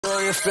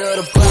you feel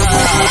the vibe?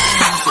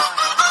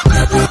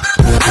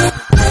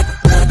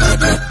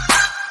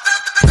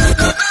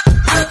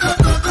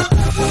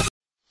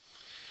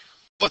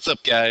 What's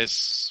up,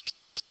 guys?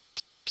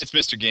 It's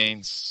Mr.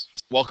 Gaines.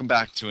 Welcome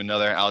back to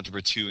another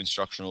Algebra 2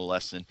 instructional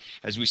lesson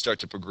as we start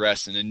to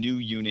progress in a new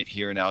unit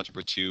here in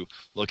Algebra 2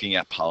 looking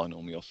at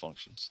polynomial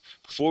functions.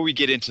 Before we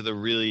get into the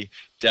really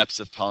depths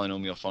of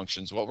polynomial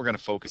functions, what we're going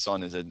to focus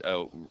on is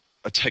a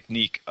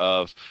technique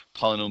of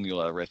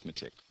polynomial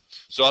arithmetic.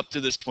 So up to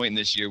this point in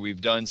this year,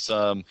 we've done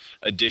some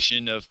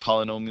addition of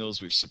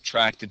polynomials, we've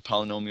subtracted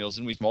polynomials,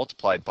 and we've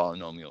multiplied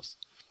polynomials.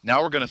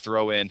 Now we're going to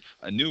throw in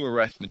a new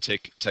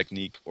arithmetic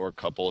technique or a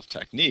couple of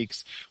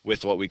techniques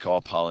with what we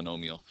call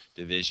polynomial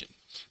division.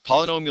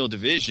 Polynomial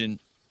division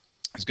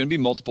is going to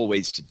be multiple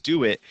ways to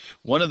do it.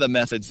 One of the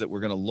methods that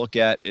we're going to look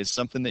at is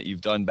something that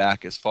you've done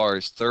back as far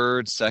as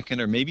third, second,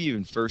 or maybe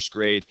even first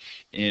grade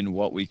in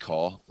what we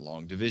call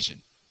long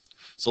division.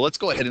 So let's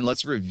go ahead and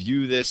let's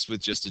review this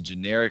with just a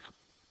generic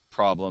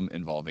problem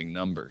involving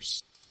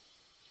numbers.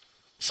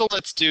 So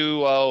let's do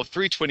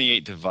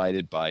 328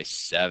 divided by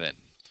 7.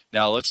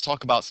 Now let's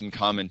talk about some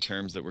common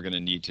terms that we're going to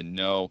need to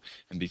know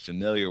and be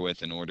familiar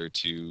with in order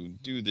to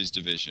do this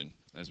division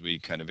as we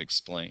kind of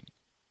explain.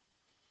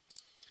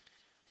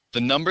 The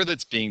number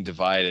that's being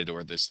divided,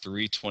 or this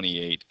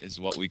 328, is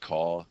what we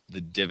call the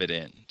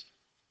dividend.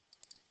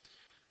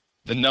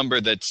 The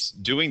number that's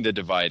doing the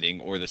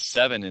dividing, or the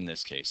 7 in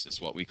this case, is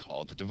what we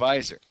call the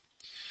divisor.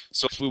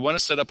 So if we want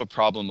to set up a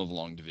problem of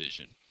long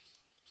division,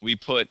 we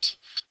put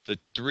the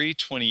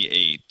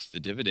 328, the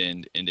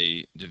dividend, in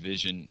a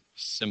division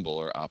symbol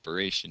or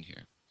operation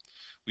here.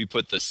 We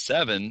put the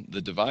 7,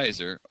 the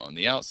divisor, on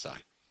the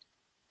outside.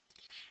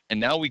 And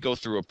now we go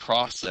through a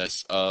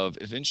process of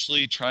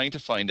eventually trying to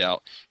find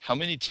out how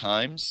many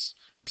times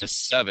the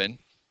 7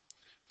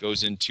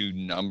 goes into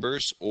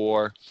numbers,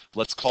 or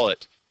let's call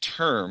it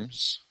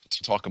terms,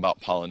 to talk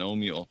about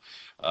polynomial,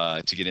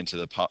 to get into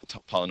the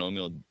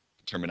polynomial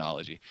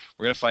terminology.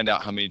 We're going to find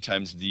out how many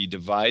times the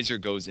divisor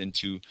goes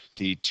into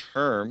the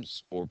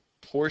terms or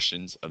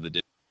portions of the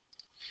division.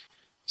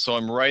 So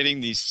I'm writing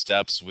these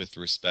steps with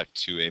respect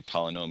to a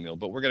polynomial,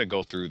 but we're going to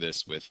go through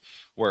this with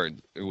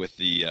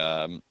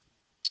the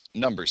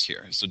numbers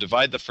here. So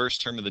divide the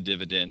first term of the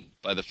dividend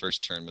by the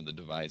first term of the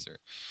divisor.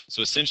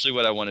 So essentially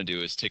what I want to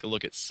do is take a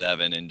look at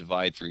 7 and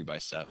divide 3 by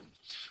 7.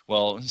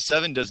 Well,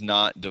 7 does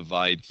not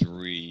divide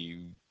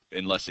 3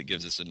 unless it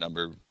gives us a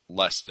number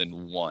less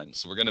than 1.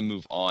 So we're going to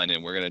move on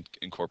and we're going to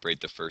incorporate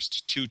the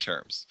first two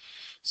terms.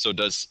 So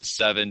does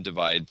 7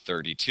 divide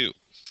 32?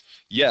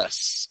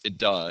 Yes, it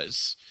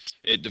does.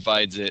 It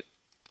divides it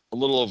a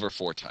little over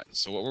 4 times.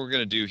 So what we're going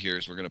to do here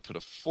is we're going to put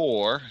a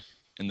 4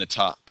 in the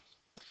top.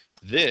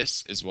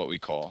 This is what we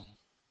call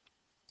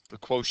the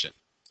quotient.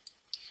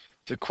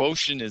 The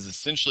quotient is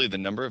essentially the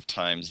number of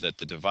times that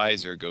the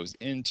divisor goes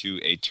into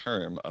a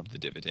term of the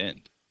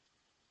dividend.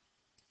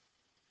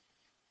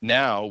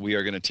 Now we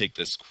are going to take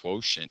this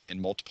quotient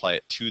and multiply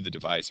it to the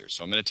divisor.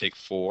 So I'm going to take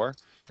 4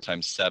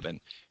 times 7,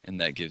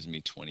 and that gives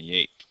me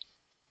 28.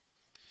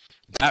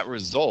 That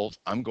result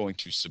I'm going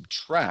to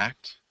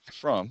subtract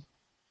from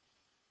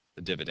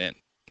the dividend.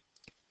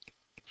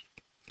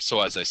 So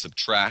as I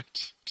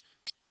subtract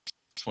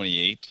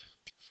 28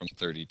 from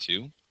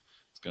 32,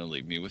 it's going to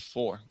leave me with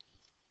 4.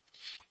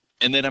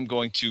 And then I'm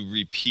going to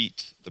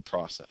repeat the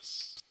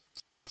process.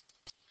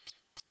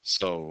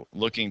 So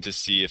looking to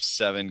see if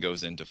 7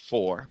 goes into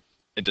 4,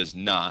 it does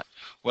not.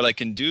 What I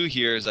can do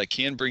here is I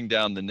can bring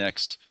down the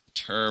next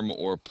term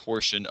or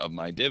portion of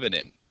my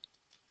dividend.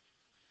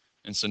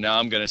 And so now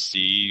I'm going to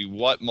see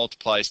what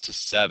multiplies to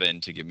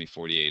 7 to give me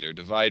 48, or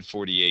divide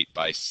 48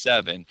 by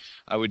 7.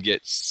 I would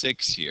get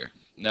 6 here.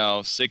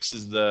 Now 6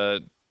 is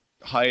the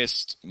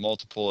highest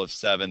multiple of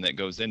 7 that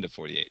goes into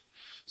 48.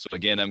 So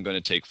again, I'm going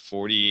to take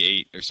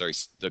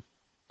the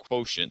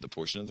quotient, the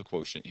portion of the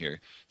quotient here,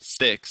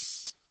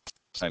 6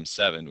 times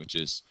 7, which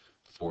is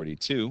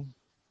 42.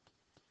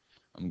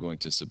 I'm going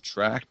to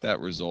subtract that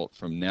result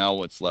from now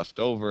what's left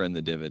over in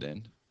the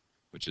dividend,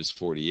 which is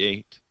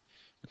 48.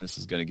 And this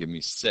is going to give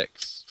me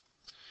 6.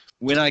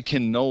 When I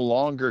can no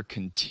longer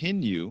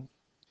continue,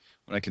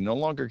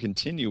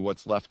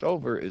 what's left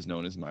over is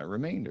known as my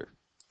remainder.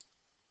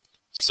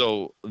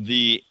 So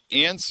the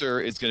answer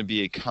is going to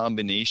be a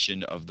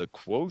combination of the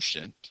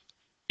quotient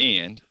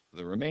and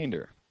the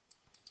remainder.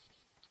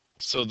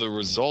 So the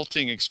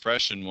resulting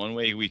expression, one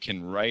way we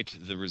can write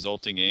the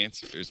resulting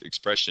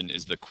expression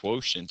is the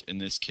quotient, in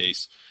this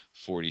case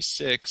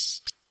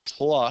 46,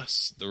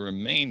 plus the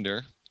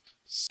remainder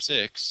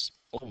 6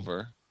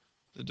 over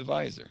the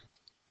divisor.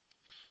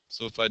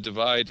 So if I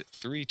divide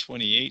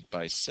 328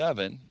 by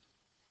 7,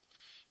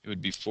 it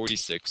would be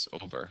 46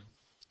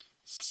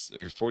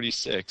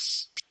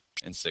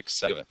 and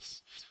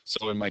 6/7.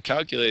 So in my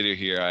calculator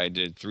here, I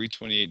did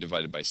 328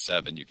 divided by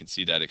 7. You can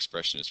see that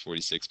expression is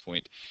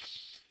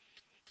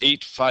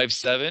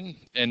 46.857.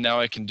 And now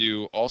I can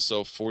do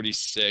also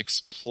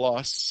 46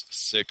 plus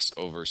 6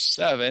 over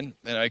 7.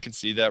 And I can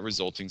see that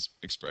resulting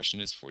expression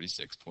is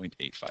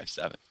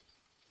 46.857.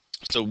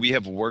 So we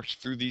have worked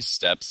through these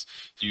steps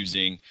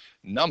using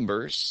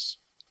numbers,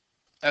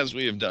 as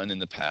we have done in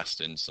the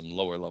past in some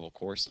lower level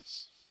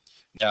courses.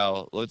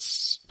 Now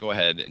let's go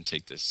ahead and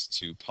take this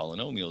to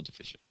polynomial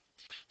division.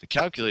 The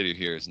calculator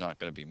here is not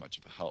going to be much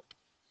of a help.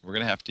 We're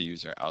going to have to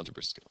use our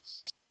algebra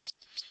skills.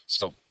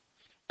 So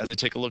as I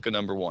take a look at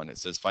number 1, it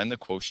says find the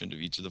quotient of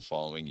each of the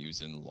following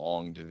using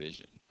long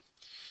division.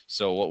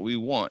 So what we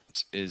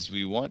want is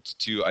we want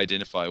to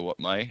identify what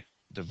my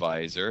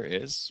divisor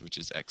is, which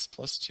is x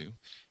plus 2,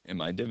 and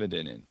my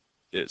dividend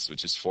is,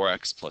 which is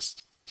 4x plus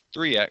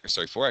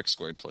 4x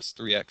squared plus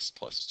 3x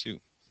plus 2.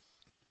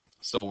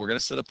 So we're going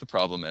to set up the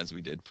problem as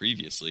we did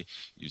previously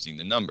using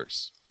the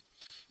numbers.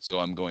 So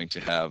I'm going to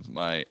have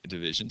my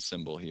division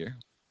symbol here.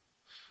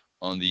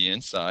 On the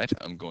inside,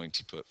 I'm going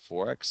to put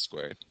 4x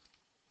squared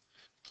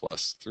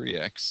plus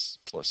 3x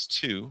plus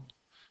 2.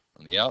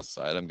 On the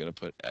outside, I'm going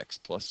to put x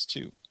plus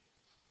 2.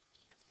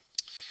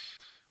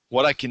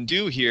 What I can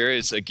do here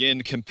is,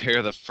 again,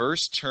 compare the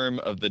first term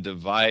of the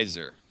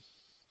divisor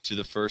to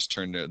the first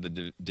term of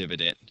the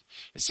dividend.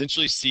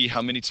 Essentially see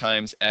how many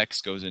times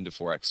x goes into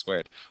 4x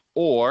squared.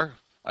 Or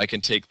I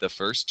can take the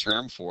first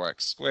term,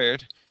 4x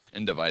squared,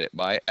 and divide it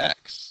by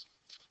x.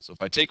 So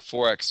if I take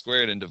 4x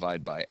squared and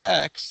divide by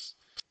x,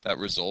 that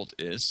result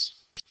is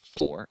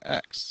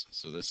 4x.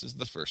 So this is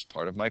the first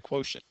part of my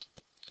quotient.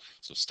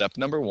 So step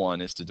number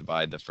 1 is to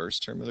divide the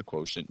first term of the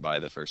quotient by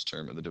the first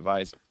term of the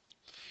divisor.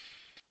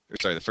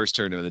 The first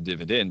term of the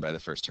dividend by the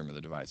first term of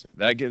the divisor.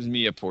 That gives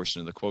me a portion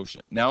of the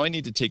quotient. Now I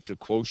need to take the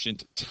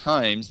quotient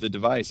times the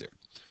divisor.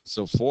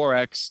 So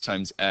 4x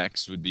times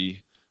x would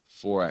be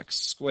 4x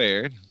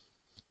squared,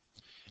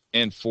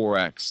 and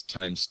 4x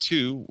times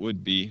 2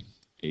 would be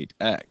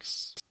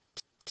 8x.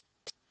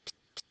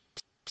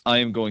 I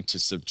am going to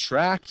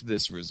subtract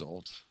this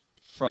result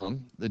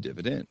from the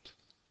dividend.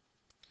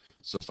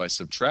 So if I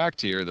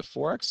subtract here, the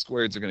 4x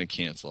squareds are going to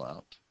cancel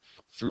out.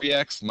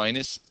 3x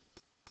minus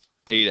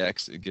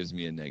 8x, it gives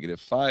me a negative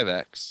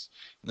 5x.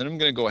 And then I'm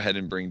going to go ahead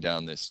and bring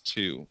down this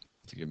 2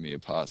 to give me a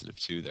positive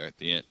 2 there at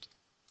the end.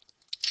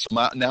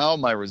 So now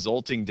my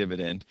resulting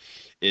dividend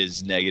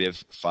is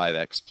negative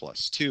 5x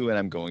plus 2, and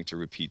I'm going to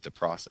repeat the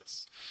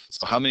process.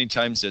 So how many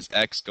times does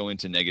x go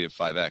into negative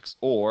 5x?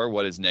 Or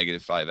what is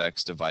negative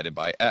 5x divided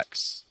by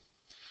x?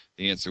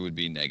 The answer would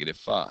be negative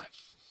 5.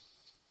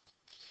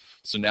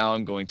 So now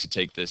I'm going to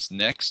take this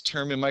next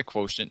term in my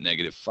quotient,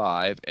 negative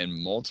 5, and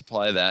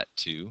multiply that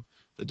to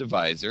the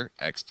divisor,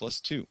 x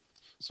plus 2.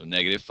 So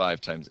negative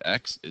 5 times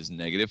x is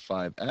negative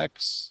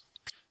 5x.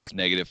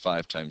 Negative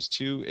 5 times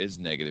 2 is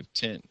negative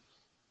 10.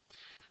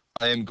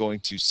 I am going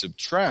to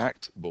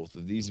subtract both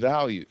of these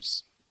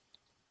values.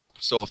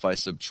 So if I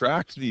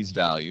subtract these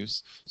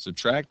values,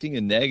 subtracting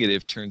a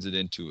negative turns it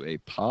into a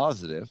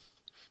positive.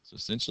 So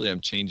essentially I'm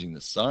changing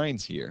the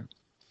signs here.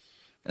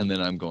 And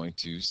then I'm going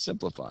to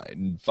simplify.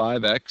 Negative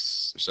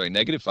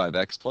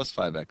 5x plus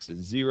 5x is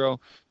 0.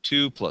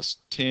 2 plus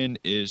 10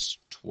 is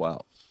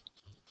 12.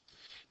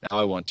 Now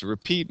I want to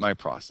repeat my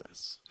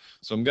process.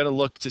 So I'm going to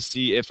look to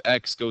see if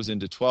x goes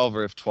into 12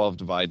 or if 12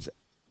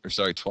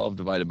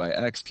 divided by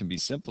x can be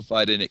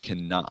simplified, and it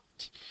cannot.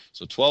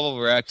 So 12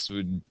 over x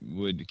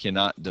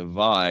cannot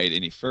divide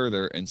any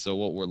further, and so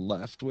what we're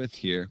left with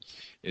here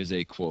is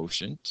a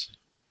quotient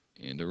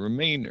and a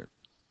remainder.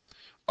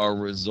 Our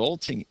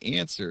resulting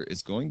answer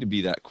is going to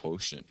be that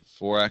quotient,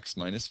 4x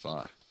minus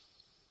 5,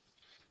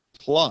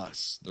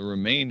 plus the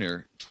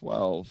remainder,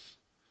 12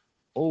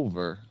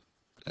 over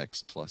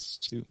x plus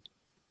 2.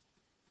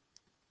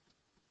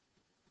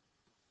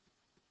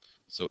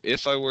 So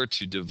if I were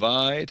to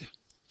divide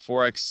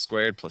 4x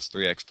squared plus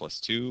 3x plus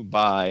 2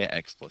 by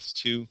x plus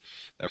 2,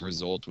 that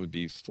result would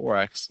be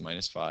 4x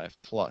minus 5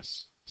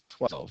 plus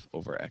 12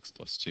 over x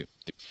plus 2.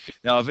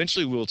 Now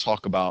eventually we'll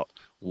talk about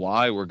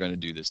why we're going to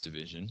do this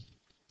division,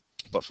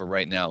 but for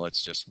right now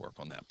let's just work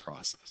on that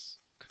process.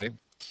 Okay?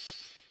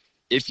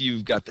 If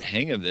you've got the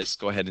hang of this,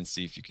 go ahead and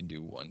see if you can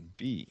do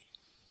 1b.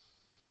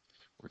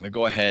 We're going to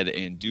go ahead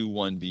and do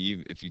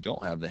 1b. If you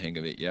don't have the hang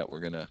of it yet, we're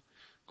going to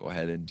go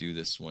ahead and do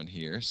this one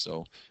here.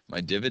 So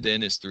my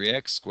dividend is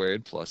 3x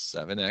squared plus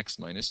 7x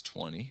minus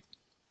 20.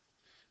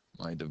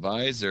 My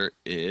divisor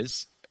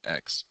is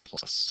x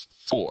plus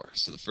 4.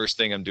 So the first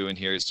thing I'm doing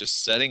here is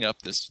just setting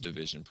up this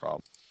division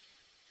problem.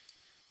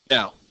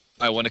 Now,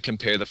 I want to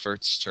compare the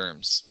first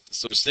terms.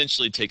 So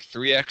essentially take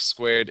 3x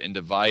squared and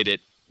divide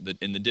it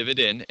in the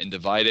dividend and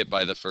divide it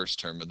by the first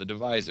term of the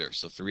divisor.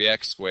 So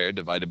 3x squared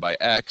divided by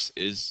x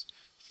is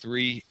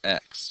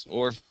 3x,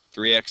 or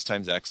 3x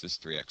times x is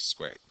 3x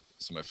squared.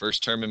 So my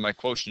first term in my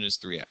quotient is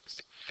 3x.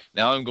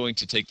 Now I'm going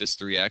to take this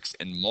 3x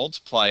and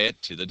multiply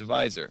it to the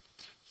divisor.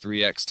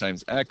 3x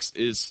times x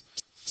is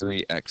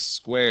 3x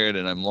squared,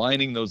 and I'm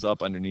lining those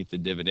up underneath the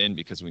dividend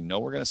because we know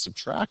we're going to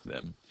subtract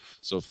them.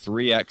 So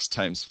 3x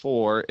times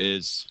 4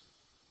 is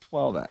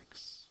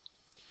 12x.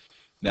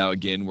 Now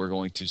again, we're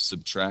going to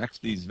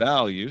subtract these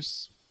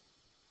values.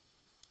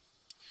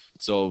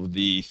 So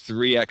the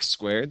 3x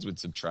squareds would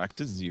subtract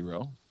to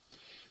 0.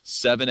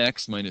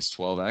 7x minus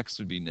 12x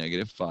would be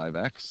negative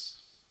 5x.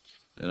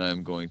 and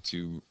I'm going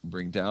to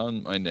bring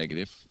down my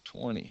negative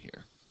 20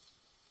 here.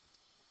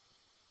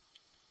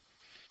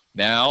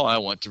 Now I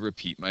want to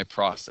repeat my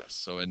process.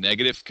 So a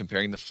negative,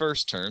 comparing the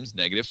first terms,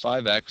 negative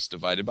 5x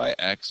divided by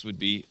x would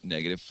be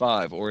negative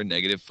 5, or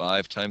negative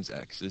 5 times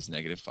x is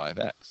negative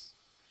 5x.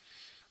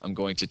 I'm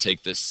going to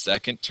take this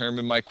second term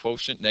in my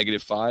quotient,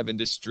 negative 5, and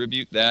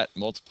distribute that,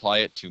 multiply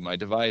it to my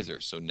divisor.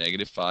 So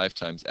negative 5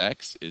 times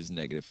x is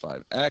negative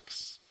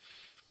 5x.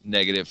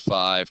 Negative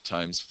 5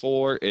 times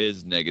 4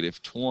 is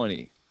negative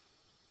 20.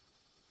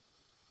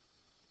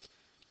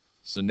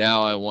 So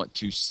now I want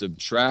to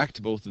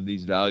subtract both of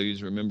these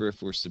values. Remember,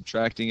 if we're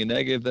subtracting a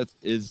negative, that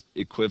is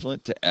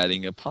equivalent to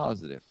adding a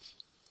positive.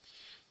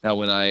 Now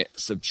when I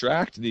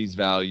subtract these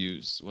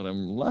values, what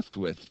I'm left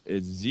with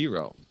is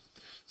 0.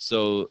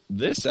 So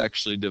this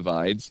actually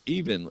divides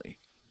evenly.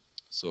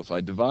 So if I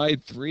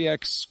divide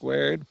 3x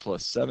squared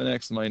plus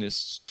 7x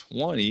minus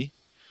 20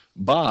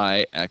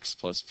 by x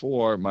plus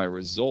 4, my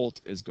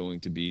result is going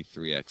to be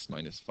 3x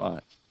minus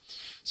 5.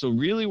 So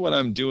really what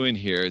I'm doing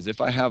here is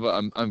if I have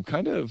I'm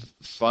kind of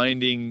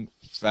finding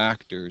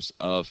factors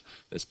of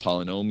this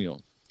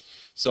polynomial.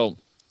 So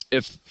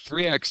if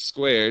 3x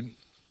squared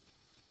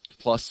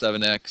plus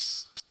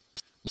 7x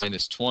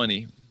minus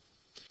 20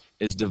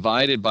 is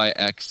divided by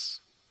x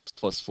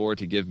plus 4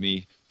 to give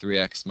me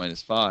 3x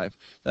minus 5,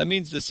 that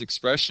means this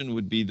expression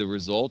would be the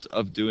result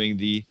of doing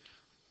the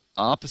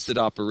opposite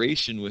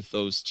operation with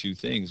those two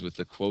things, with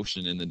the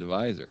quotient and the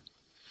divisor.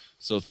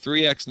 So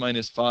 3x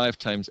minus 5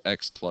 times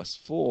x plus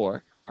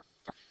 4,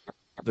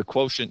 the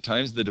quotient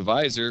times the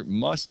divisor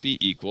must be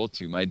equal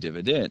to my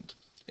dividend.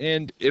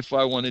 And if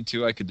I wanted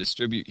to, I could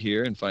distribute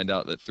here and find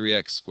out that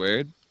 3x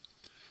squared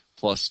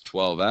plus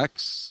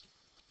 12x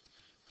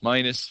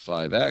minus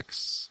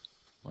 5x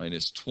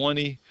minus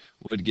 20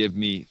 would give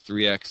me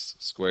 3x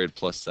squared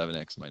plus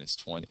 7x minus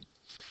 20.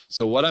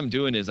 So what I'm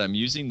doing is I'm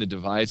using the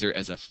divisor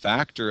as a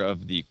factor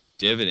of the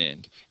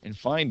dividend and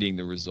finding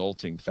the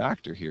resulting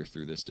factor here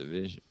through this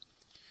division.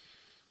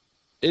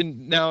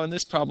 And now in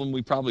this problem,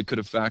 we probably could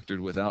have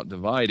factored without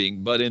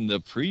dividing, but in the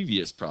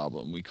previous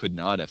problem, we could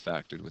not have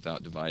factored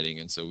without dividing,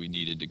 and so we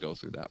needed to go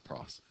through that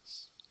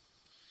process.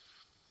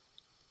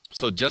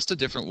 So just a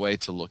different way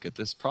to look at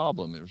this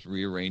problem is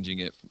rearranging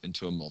it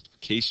into a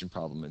multiplication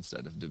problem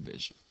instead of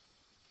division.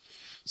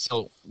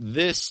 So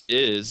this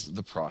is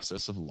the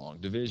process of long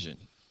division.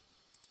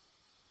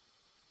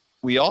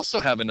 We also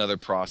have another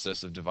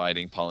process of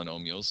dividing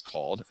polynomials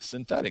called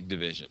synthetic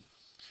division.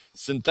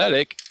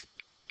 Synthetic,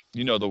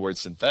 you know the word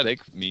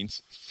synthetic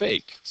means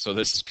fake. So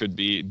this could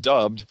be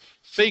dubbed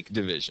fake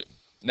division.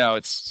 Now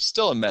it's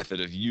still a method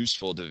of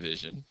useful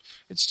division.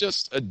 It's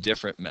just a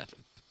different method.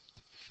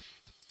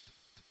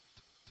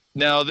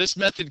 Now this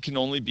method can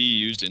only be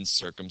used in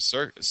certain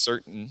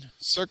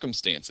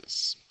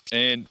circumstances.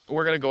 And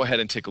we're going to go ahead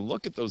and take a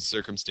look at those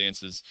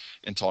circumstances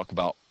and talk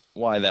about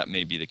why that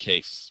may be the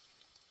case.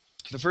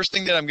 The first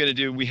thing that I'm going to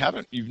do,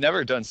 you've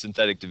never done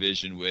synthetic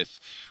division with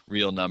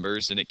real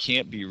numbers, and it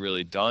can't be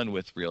really done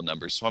with real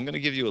numbers. So I'm going to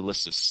give you a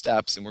list of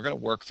steps, and we're going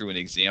to work through an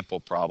example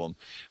problem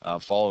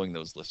following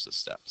those lists of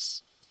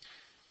steps.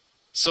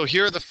 So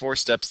here are the 4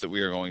 steps that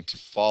we are going to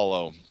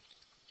follow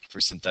for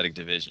synthetic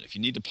division. If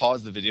you need to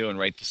pause the video and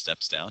write the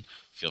steps down,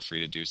 feel free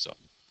to do so.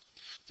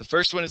 The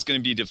first one is going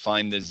to be to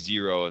find the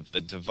 0 of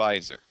the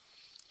divisor.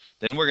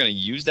 Then we're going to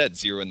use that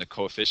 0 and the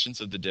coefficients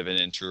of the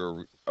dividend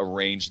to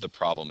arrange the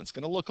problem. It's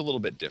going to look a little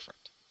bit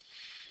different.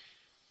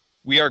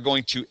 We are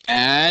going to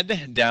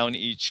add down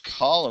each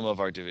column of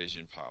our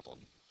division problem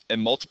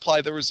and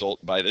multiply the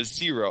result by the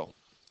 0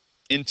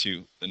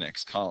 into the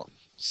next column.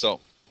 So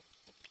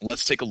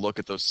let's take a look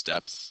at those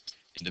steps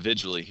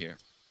individually here.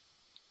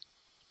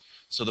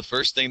 So the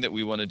first thing that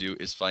we want to do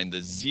is find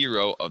the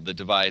 0 of the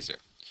divisor.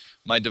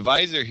 My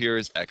divisor here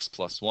is x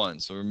plus 1.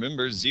 So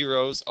remember,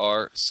 zeros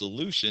are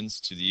solutions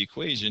to the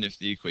equation if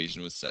the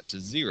equation was set to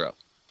 0.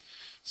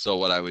 So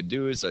what I would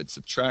do is I'd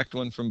subtract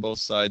 1 from both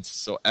sides.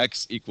 So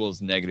x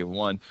equals negative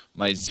 1.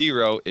 My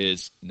 0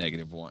 is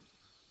negative 1.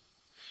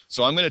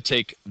 So I'm going to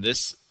take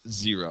this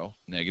 0,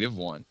 negative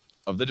 1,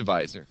 of the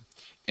divisor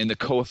and the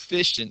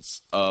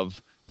coefficients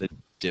of the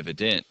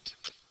dividend.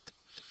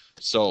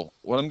 So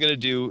what I'm going to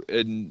do,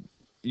 and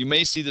you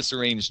may see this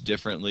arranged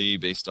differently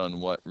based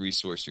on what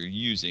resource you're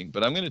using,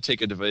 but I'm going to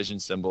take a division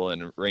symbol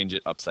and arrange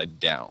it upside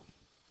down.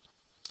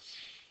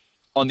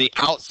 On the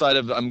outside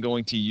of it, I'm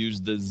going to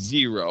use the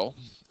 0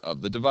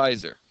 of the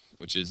divisor,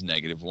 which is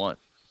negative 1.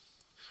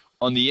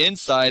 On the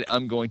inside,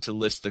 I'm going to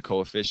list the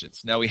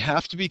coefficients. Now we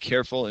have to be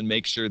careful and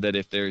make sure that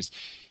if there's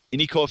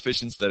any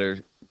coefficients that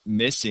are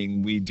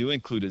missing, we do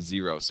include a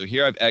 0. So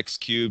here I have x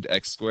cubed,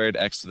 x squared,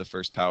 x to the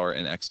first power,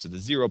 and x to the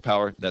 0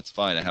 power. That's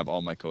fine. I have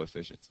all my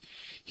coefficients.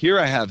 Here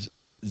I have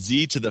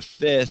z to the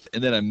 5th,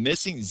 and then I'm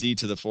missing z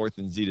to the 4th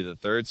and z to the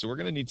 3rd. So we're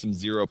going to need some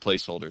 0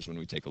 placeholders when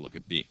we take a look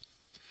at B.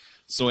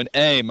 So in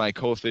A, my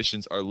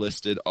coefficients are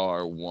listed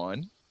are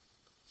 1,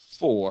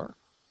 4,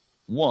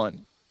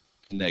 1,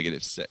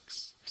 negative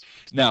 6.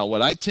 Now,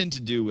 what I tend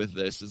to do with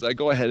this is I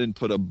go ahead and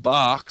put a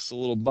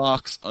little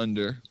box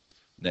under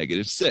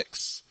negative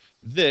 6.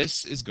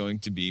 this is going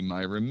to be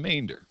my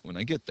remainder when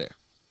I get there,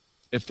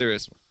 if there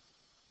is one.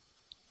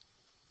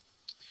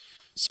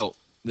 So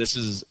this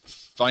is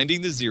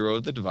finding the zero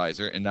of the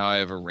divisor, and now I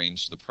have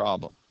arranged the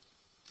problem.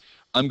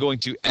 I'm going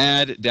to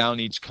add down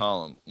each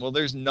column. Well,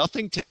 there's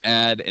nothing to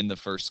add in the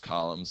first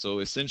column, so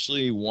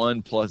essentially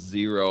 1 plus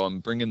 0, I'm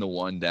bringing the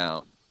 1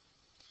 down.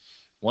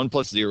 1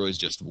 plus 0 is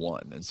just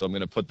 1, and so I'm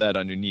going to put that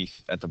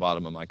underneath at the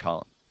bottom of my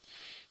column.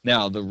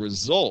 Now, the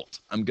result,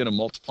 I'm going to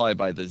multiply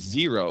by the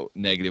 0,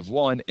 negative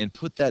 1, and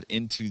put that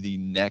into the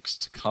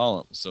next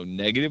column. So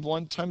negative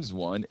 1 times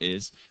 1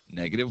 is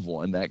negative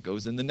 1. That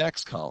goes in the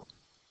next column.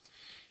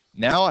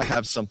 Now I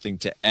have something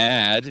to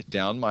add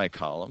down my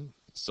column.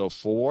 So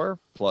 4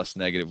 plus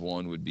negative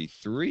 1 would be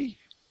 3.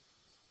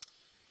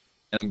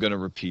 And I'm going to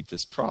repeat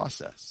this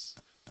process.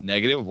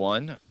 Negative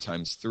 1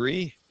 times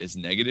 3 is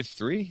negative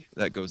 3.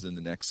 That goes in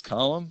the next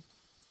column.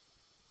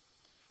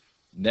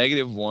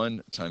 Negative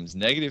 1 times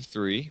negative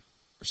 3,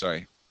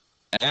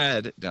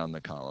 add down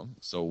the column.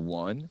 So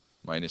 1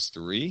 minus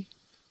 3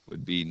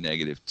 would be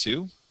negative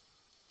 2.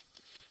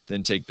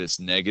 Then take this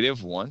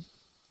negative 1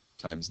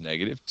 times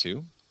negative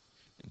 2,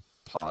 and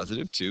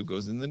positive 2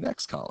 goes in the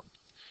next column.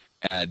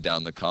 Add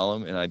down the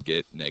column, and I'd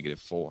get negative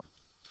 4.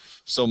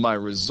 So my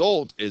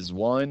result is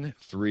 1,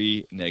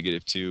 3,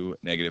 negative 2,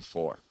 negative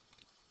 4.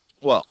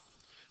 Well,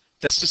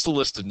 that's just a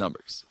list of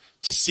numbers.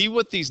 To see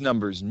what these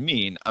numbers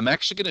mean, I'm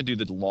actually going to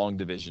do the long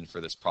division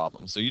for this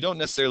problem. So you don't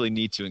necessarily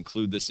need to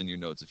include this in your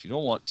notes if you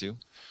don't want to.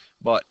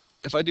 But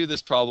if I do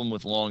this problem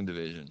with long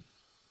division,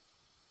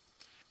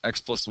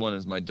 x plus 1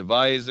 is my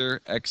divisor,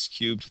 x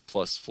cubed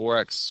plus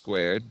 4x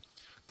squared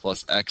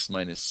plus x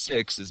minus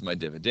 6 is my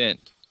dividend.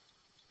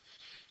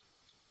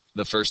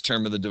 The first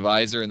term of the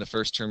divisor and the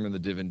first term of the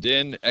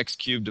dividend, x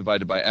cubed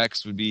divided by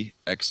x would be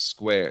x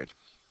squared.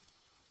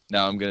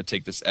 Now I'm going to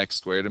take this x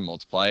squared and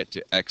multiply it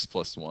to x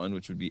plus 1,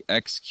 which would be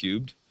x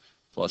cubed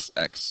plus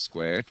x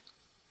squared.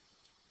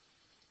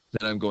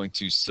 Then I'm going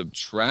to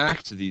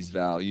subtract these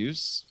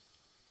values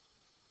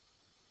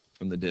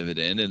from the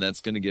dividend, and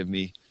that's going to give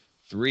me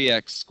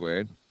 3x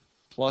squared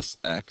plus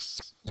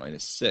x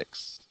minus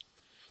 6.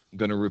 I'm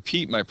going to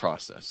repeat my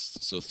process.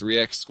 So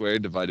 3x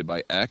squared divided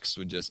by x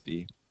would just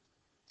be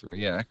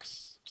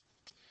 3x.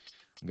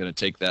 I'm going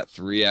to take that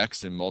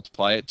 3x and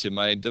multiply it to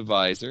my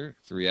divisor.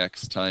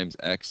 3x times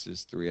x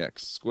is 3x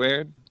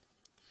squared.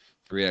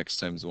 3x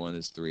times 1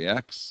 is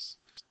 3x.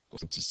 I'm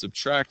going to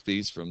subtract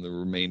these from the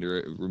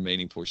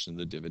remaining portion of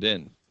the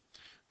dividend.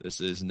 This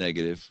is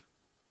negative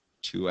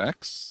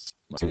 2x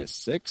minus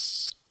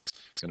 6. I'm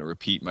going to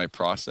repeat my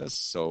process.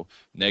 So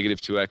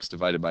negative 2x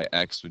divided by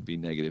x would be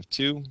negative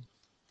 2.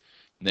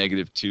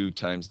 Negative 2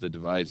 times the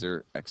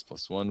divisor, x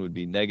plus 1, would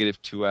be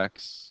negative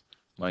 2x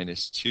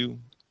minus 2.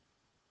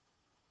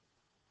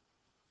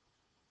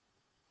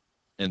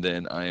 And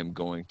then I am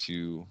going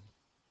to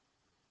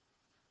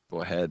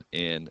go ahead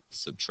and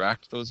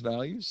subtract those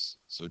values.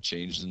 So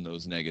changing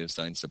those negative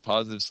signs to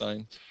positive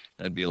sign,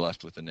 and I'd be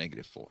left with a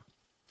negative 4.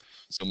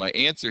 So my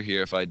answer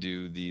here, if I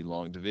do the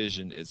long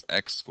division, is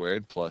x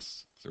squared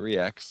plus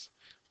 3x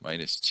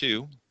minus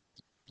 2.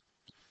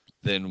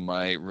 Then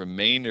my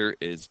remainder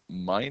is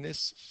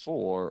minus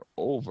 4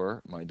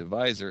 over my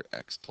divisor,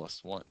 x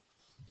plus 1.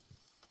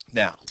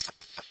 Now,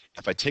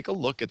 if I take a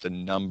look at the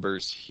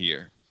numbers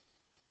here,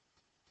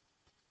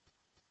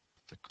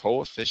 the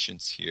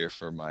coefficients here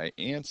for my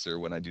answer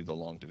when I do the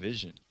long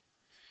division,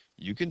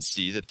 you can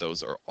see that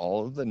those are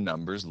all of the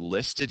numbers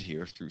listed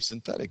here through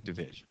synthetic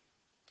division.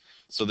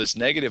 So this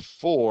negative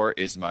 4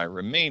 is my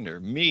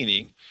remainder,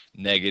 meaning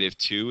negative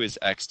 2 is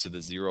x to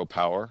the 0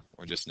 power,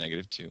 or just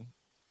negative 2.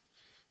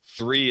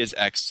 3 is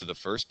x to the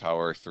first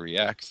power,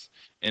 3x.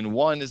 And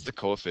 1 is the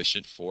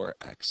coefficient for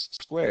x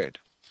squared.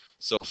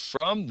 So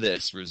from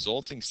this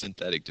resulting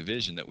synthetic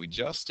division that we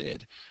just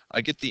did,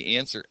 I get the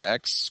answer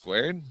x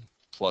squared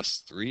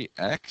plus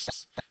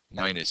 3x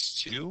minus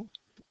 2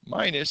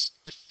 minus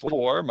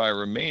 4, my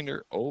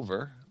remainder,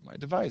 over my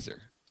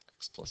divisor,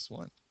 x plus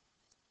 1.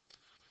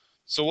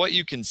 So what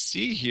you can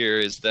see here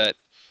is that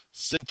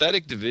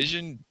synthetic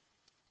division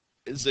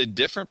is a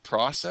different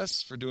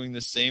process for doing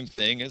the same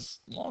thing as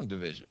long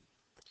division.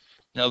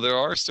 Now, there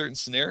are certain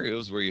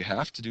scenarios where you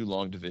have to do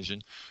long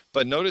division,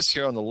 but notice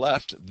here on the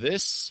left,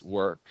 this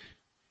work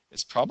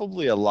is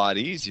probably a lot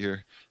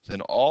easier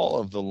than all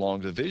of the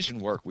long division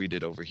work we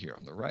did over here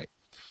on the right.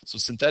 So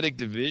synthetic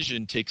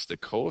division takes the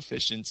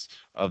coefficients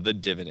of the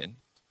dividend,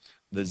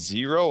 the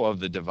 0 of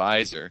the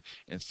divisor,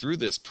 and through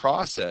this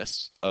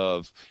process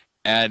of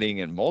adding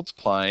and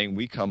multiplying,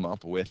 we come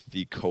up with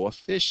the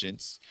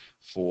coefficients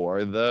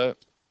for the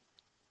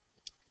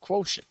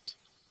quotient.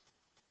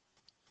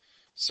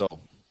 So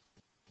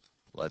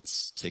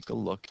let's take a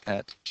look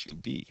at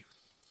 2b.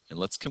 And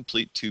let's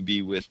complete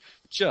 2b with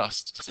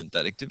just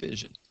synthetic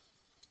division.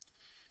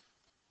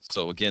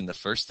 So again, the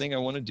first thing I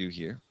want to do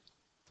here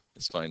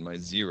is find my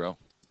 0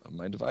 of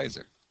my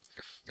divisor.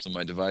 So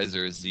my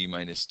divisor is z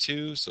minus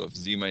 2. So if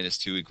z minus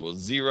 2 equals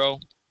 0,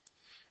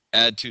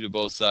 add 2 to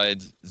both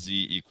sides,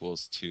 z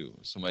equals 2.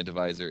 So my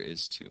divisor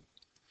is 2.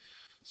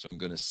 So I'm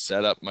going to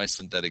set up my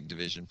synthetic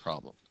division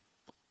problem.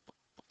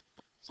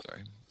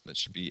 Sorry, that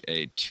should be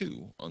a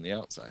 2 on the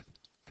outside.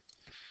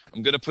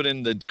 I'm going to put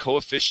in the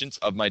coefficients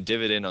of my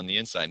dividend on the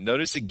inside.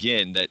 Notice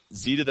again that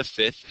z to the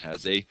 5th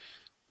has a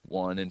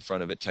 1 in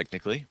front of it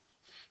technically.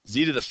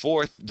 Z to the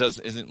 4th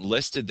isn't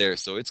listed there,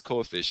 so its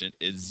coefficient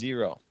is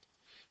 0.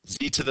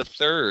 Z to the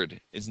 3rd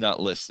is not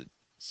listed,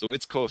 so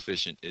its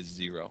coefficient is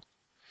 0.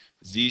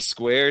 Z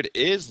squared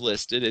is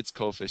listed, its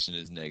coefficient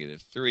is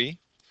 -3.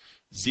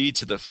 Z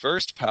to the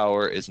 1st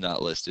power is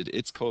not listed,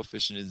 its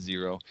coefficient is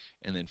 0.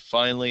 And then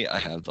finally, I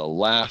have the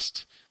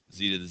last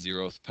z to the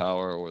 0th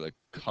power, or the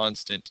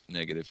constant,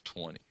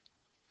 -20.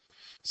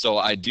 So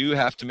I do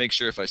have to make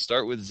sure if I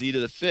start with z to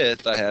the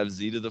 5th, I have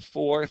z to the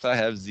 4th, I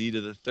have z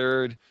to the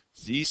 3rd,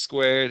 z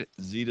squared,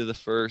 z to the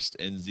 1st,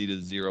 and z to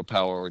the 0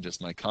 power, or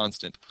just my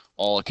constant,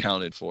 all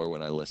accounted for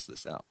when I list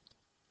this out.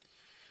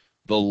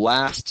 The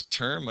last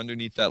term,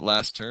 underneath that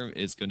last term,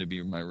 is going to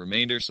be my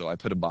remainder, so I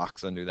put a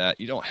box under that.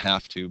 You don't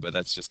have to, but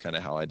that's just kind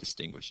of how I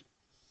distinguish it.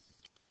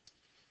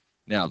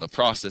 Now, the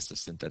process of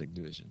synthetic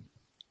division.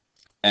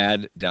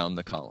 Add down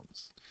the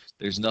columns.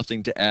 There's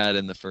nothing to add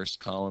in the first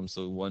column,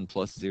 so 1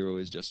 plus 0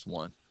 is just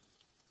 1.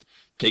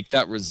 Take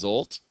that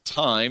result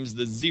times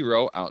the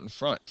 0 out in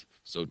front.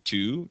 So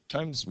 2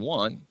 times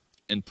 1,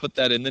 and put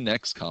that in the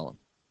next column.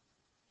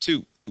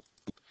 2.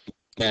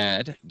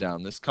 Add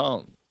down this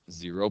column.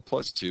 0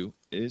 plus 2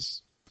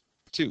 is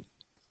 2.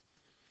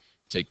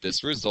 Take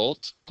this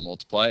result,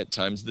 multiply it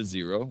times the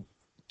 0.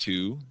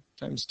 2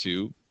 times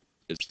 2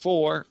 is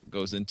 4,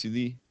 goes into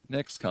the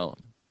next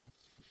column.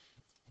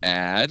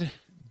 Add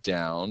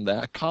down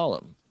that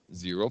column.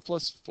 0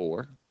 plus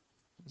 4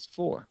 is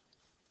 4.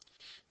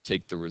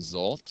 Take the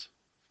result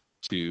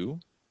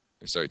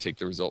take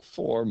the result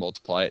 4,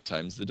 multiply it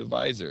times the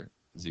divisor,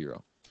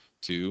 0.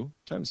 2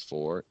 times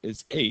 4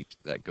 is 8.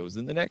 That goes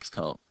in the next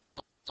column.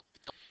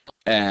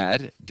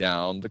 Add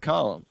down the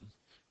column.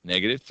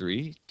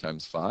 -3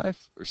 times 5,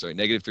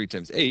 -3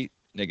 times 8,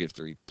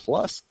 -3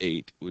 plus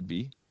 8 would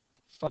be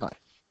 5.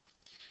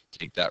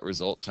 Take that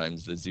result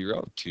times the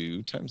 0.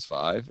 2 times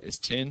 5 is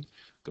 10,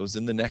 goes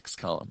in the next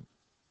column.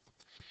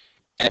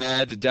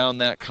 Add down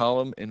that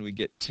column and we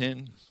get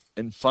 10.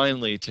 And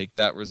finally, take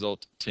that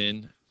result,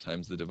 10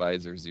 times the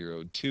divisor,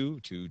 0, 2.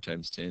 2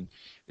 times 10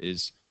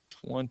 is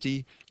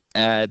 20.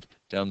 Add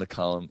down the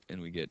column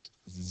and we get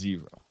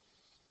 0.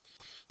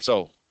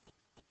 So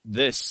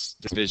this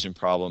division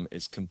problem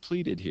is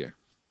completed here.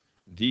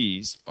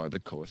 These are the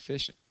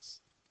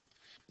coefficients.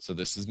 So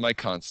this is my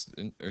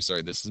constant,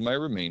 this is my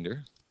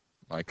remainder,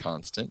 my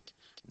constant,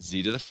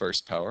 z to the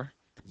 1st power,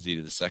 z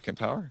to the 2nd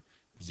power,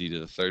 z to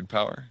the 3rd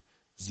power,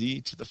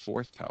 z to the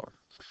 4th power.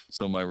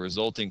 So my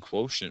resulting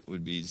quotient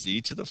would be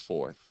z to the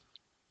 4th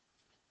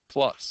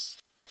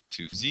plus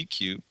 2z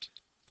cubed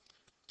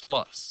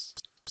plus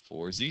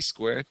 4z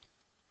squared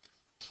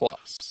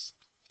plus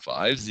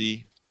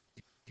 5z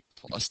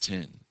plus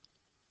 10.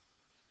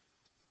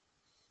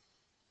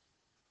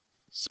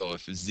 So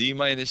if z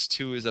minus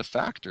 2 is a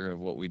factor of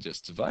what we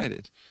just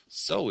divided,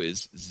 so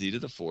is z to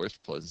the 4th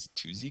plus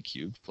 2z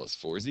cubed plus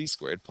 4z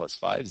squared plus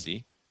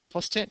 5z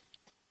plus 10.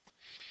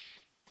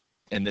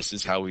 And this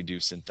is how we do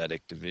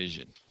synthetic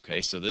division.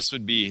 Okay, so this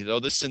would be, though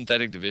this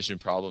synthetic division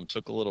problem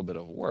took a little bit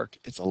of work,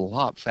 it's a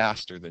lot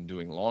faster than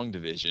doing long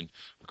division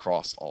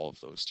across all of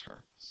those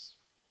terms.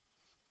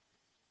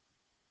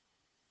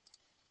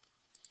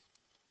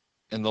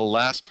 And the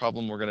last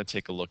problem we're going to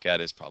take a look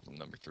at is problem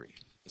number 3.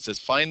 It says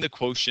find the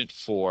quotient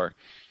for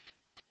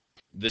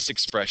this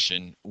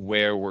expression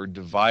where we're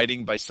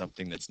dividing by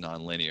something that's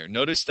nonlinear.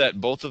 Notice that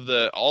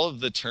all of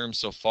the terms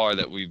so far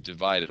that we've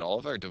divided, all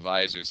of our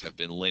divisors have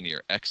been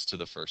linear, x to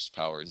the 1st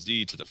power,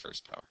 z to the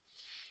 1st power.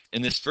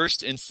 In this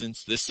first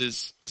instance, this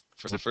is,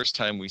 for the first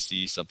time, we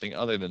see something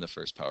other than the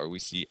 1st power. We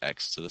see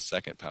x to the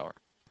 2nd power.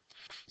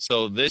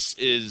 So this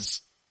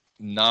is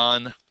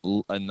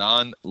a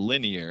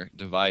nonlinear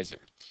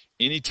divisor.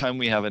 Anytime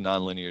we have a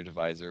nonlinear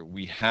divisor,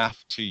 we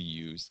have to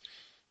use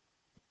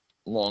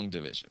long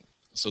division.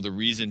 So the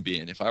reason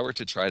being, if I were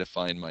to try to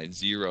find my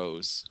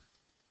zeros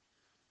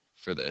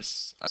for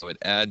this, I would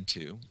add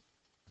 2,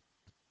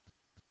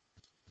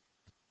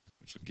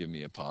 which would give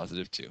me a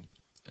positive 2.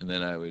 And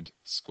then I would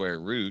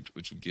square root,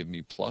 which would give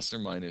me plus or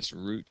minus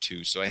root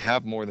 2. So I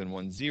have more than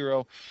one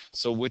 0.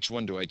 So which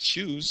one do I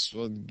choose?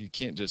 Well, you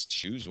can't just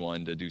choose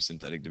one to do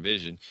synthetic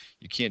division.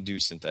 You can't do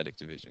synthetic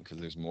division because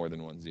there's more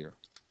than one 0.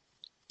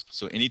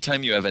 So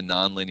anytime you have a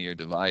nonlinear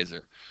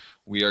divisor,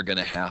 we are going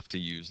to have to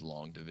use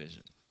long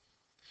division.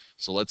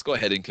 So let's go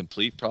ahead and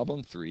complete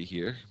problem 3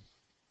 here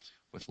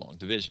with long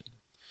division.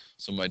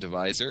 So my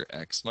divisor,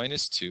 x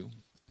minus 2,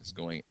 is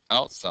going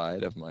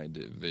outside of my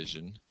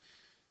division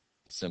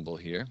symbol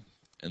here.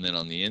 And then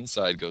on the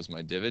inside goes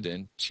my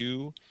dividend,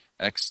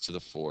 2x to the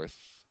 4th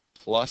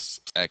plus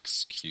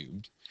x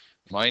cubed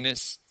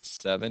minus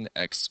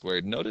 7x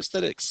squared. Notice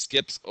that it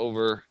skips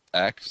over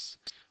x.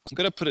 I'm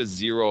going to put a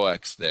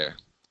 0x there,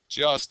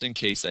 just in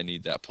case I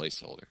need that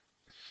placeholder.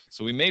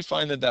 So we may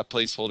find that that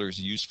placeholder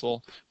is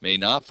useful, may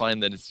not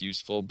find that it's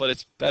useful, but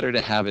it's better to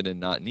have it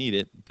and not need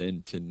it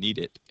than to need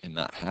it and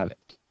not have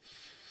it.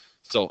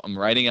 So I'm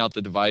writing out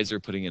the divisor,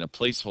 putting in a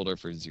placeholder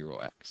for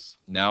 0x.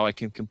 Now I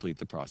can complete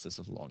the process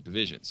of long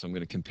division. So I'm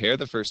going to compare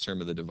the first term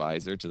of the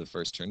divisor to the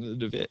first term of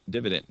the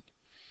dividend.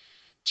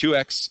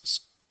 2x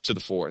to the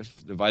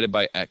fourth divided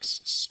by x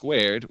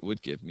squared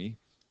would give me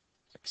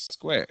x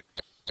squared.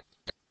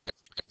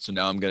 So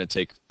now I'm going to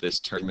take this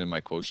term in my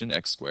quotient,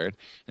 x squared,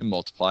 and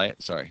multiply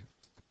it. Sorry,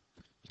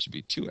 it should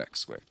be 2x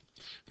squared.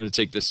 I'm going to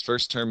take this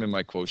first term in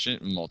my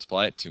quotient and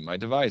multiply it to my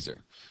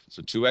divisor.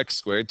 So 2x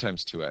squared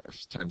times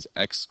 2x times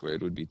x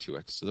squared would be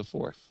 2x to the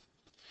fourth.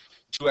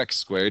 2x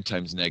squared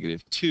times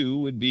negative 2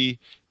 would be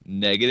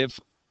negative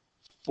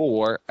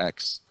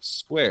 4x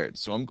squared.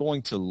 So I'm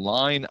going to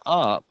line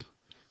up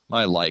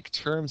my like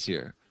terms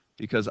here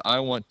because I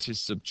want to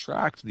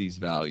subtract these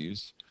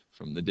values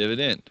from the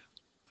dividend.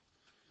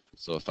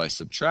 So if I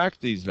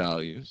subtract these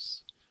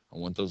values, I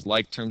want those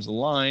like terms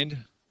aligned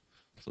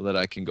so that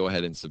I can go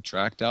ahead and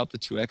subtract out the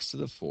 2x to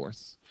the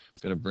fourth.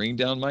 I'm going to bring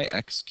down my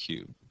x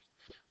cubed.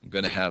 I'm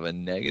going to have a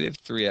negative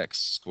 3x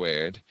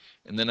squared,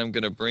 and then I'm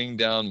going to bring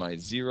down my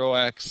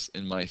 0x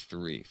and my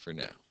 3 for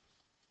now.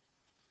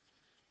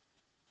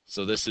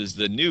 So this is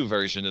the new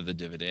version of the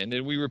dividend,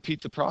 and we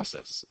repeat the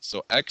process.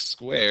 So x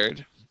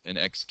squared and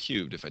x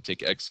cubed. If I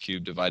take x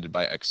cubed divided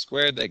by x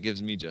squared, that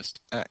gives me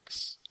just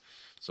x.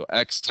 So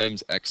x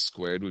times x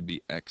squared would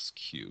be x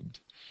cubed.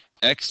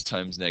 X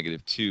times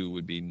negative 2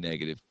 would be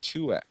negative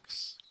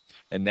 2x.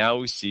 And now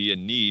we see a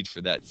need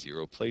for that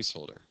 0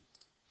 placeholder.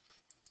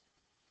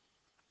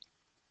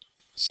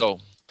 So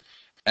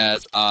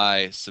as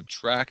I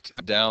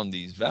subtract down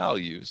these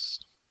values,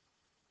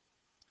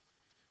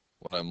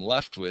 what I'm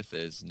left with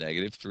is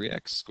negative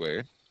 3x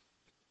squared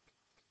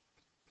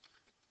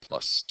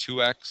plus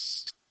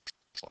 2x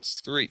plus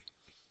 3.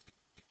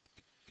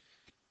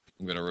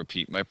 I'm going to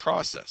repeat my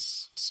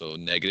process. So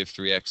negative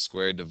 3x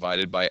squared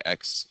divided by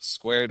x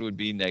squared would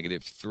be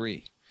negative 3.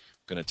 I'm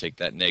going to take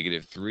that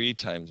negative 3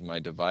 times my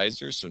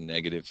divisor, so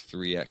negative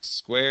 3x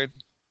squared.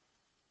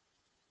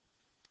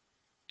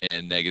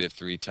 And negative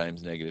 3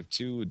 times negative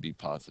 2 would be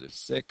positive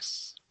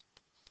 6.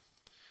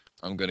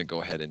 I'm going to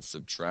go ahead and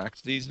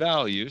subtract these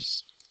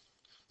values.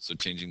 So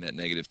changing that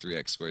negative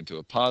 3x squared to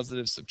a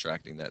positive,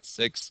 subtracting that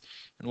 6.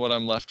 And what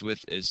I'm left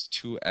with is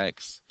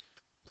 2x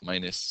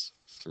minus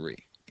 3.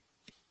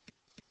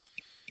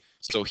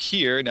 So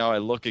here, now I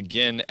look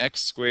again,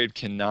 x squared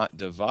cannot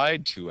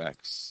divide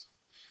 2x.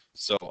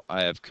 So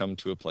I have come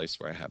to a place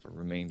where I have a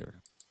remainder.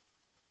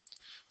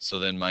 So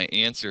then my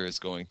answer is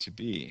going to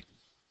be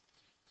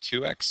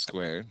 2x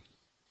squared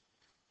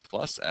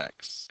plus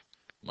x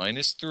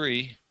minus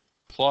 3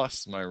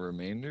 plus my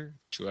remainder,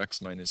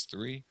 2x minus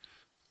 3,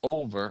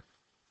 over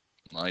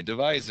my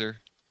divisor,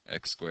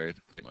 x squared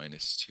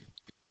minus 2.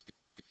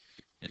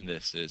 And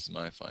this is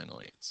my final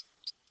answer.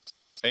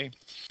 Okay,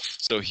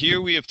 so here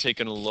we have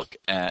taken a look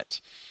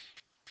at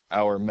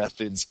our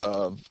methods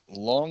of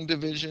long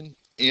division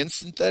and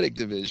synthetic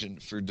division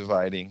for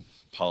dividing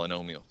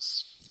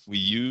polynomials. We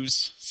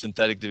use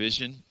synthetic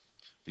division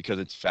because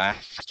it's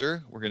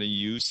faster. We're going to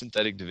use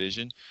synthetic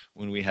division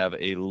when we have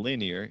a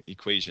linear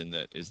equation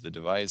that is the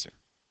divisor.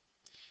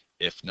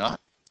 If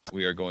not,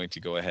 we are going to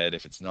go ahead,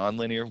 if it's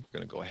nonlinear, we're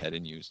going to go ahead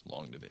and use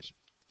long division.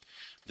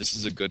 This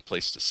is a good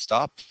place to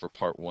stop for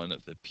part 1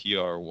 of the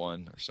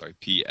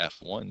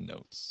PF1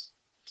 notes.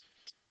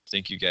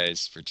 Thank you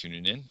guys for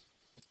tuning in,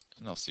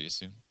 and I'll see you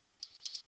soon.